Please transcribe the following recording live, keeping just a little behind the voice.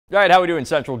All right, how we doing,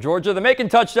 Central Georgia? The Macon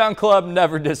Touchdown Club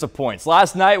never disappoints.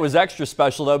 Last night was extra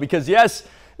special, though, because, yes,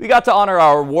 we got to honor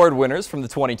our award winners from the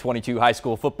 2022 high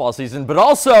school football season, but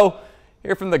also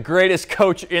hear from the greatest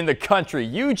coach in the country.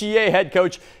 UGA head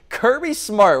coach Kirby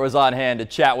Smart was on hand to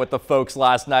chat with the folks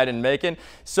last night in Macon.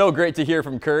 So great to hear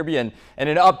from Kirby and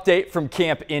an update from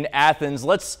camp in Athens.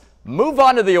 Let's move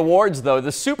on to the awards, though.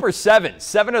 The Super 7,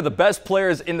 7 of the best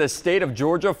players in the state of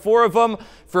Georgia, 4 of them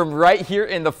from right here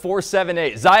in the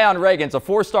 4-7-8. Zion Reagan's a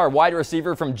 4-star wide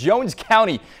receiver from Jones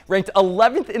County, ranked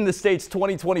 11th in the state's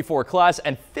 2024 class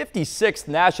and 56th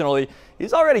nationally.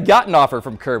 He's already got an offer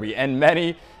from Kirby and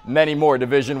many more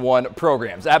Division I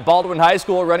programs. At Baldwin High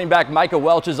School, running back Micah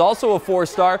Welch is also a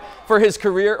 4-star for his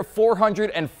career,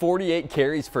 448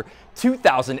 carries for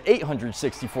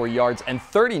 2,864 yards and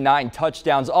 39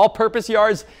 touchdowns. All-purpose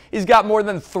yards, he's got more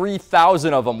than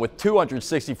 3,000 of them with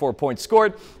 264 points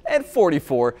scored and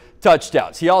 44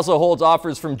 touchdowns. He also holds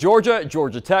offers from Georgia,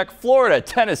 Georgia Tech, Florida,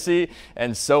 Tennessee,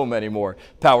 and so many more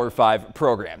Power 5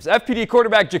 programs. FPD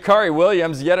quarterback Jakari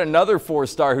Williams, yet another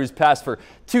 4-star who's passed for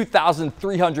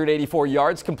 2,384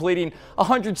 yards, completing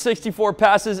 164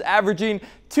 passes, averaging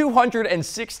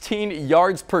 216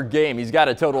 yards per game. He's got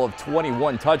a total of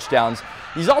 21 touchdowns.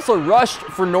 He's also rushed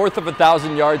for north of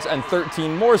 1,000 yards and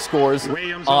 13 more scores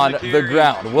on the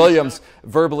ground. Williams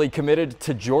verbally committed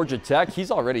to Georgia Tech. He's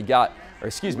already got,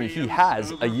 he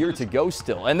has a year to go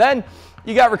still. And then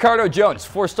you got Ricardo Jones,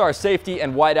 4-star safety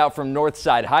and wideout from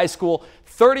Northside High School,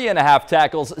 30.5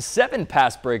 tackles, 7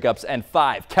 pass breakups, and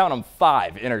 5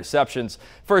 interceptions.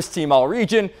 First team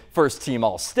All-Region, first team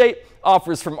All-State,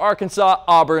 offers from Arkansas,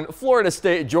 Auburn, Florida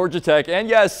State, Georgia Tech, and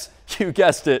yes, you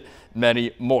guessed it,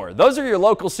 many more. Those are your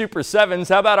local Super 7s.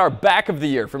 How about our back of the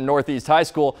year from Northeast High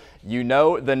School? You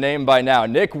know the name by now.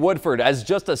 Nick Woodford, as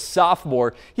just a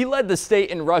sophomore, he led the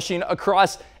state in rushing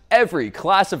across every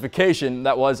classification.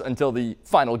 That was until the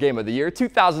final game of the year.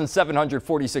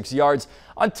 2,746 yards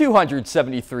on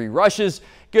 273 rushes.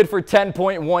 Good for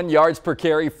 10.1 yards per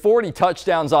carry, 40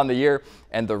 touchdowns on the year,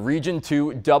 and the Region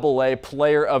 2 AA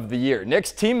Player of the Year.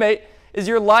 Nick's teammate is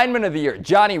your lineman of the year,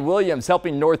 Johnny Williams,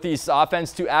 helping Northeast's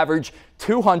offense to average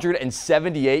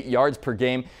 278 yards per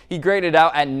game. He graded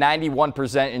out at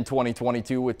 91% in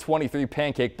 2022 with 23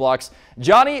 pancake blocks.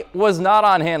 Johnny was not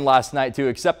on hand last night to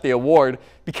accept the award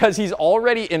because he's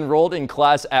already enrolled in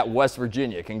class at West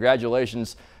Virginia.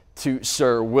 Congratulations to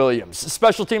Sir Williams.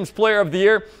 Special Teams Player of the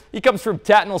Year, he comes from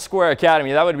Tatnall Square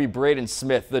Academy. That would be Braden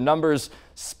Smith. The numbers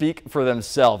speak for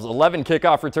themselves. 11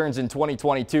 kickoff returns in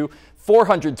 2022,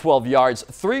 412 yards,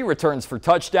 3 returns for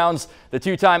touchdowns. The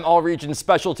 2-time All-Region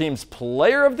Special Teams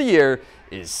Player of the Year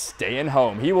is staying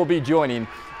home. He will be joining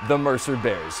the Mercer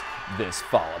Bears this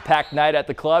fall. A packed night at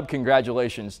the club.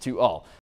 Congratulations to all.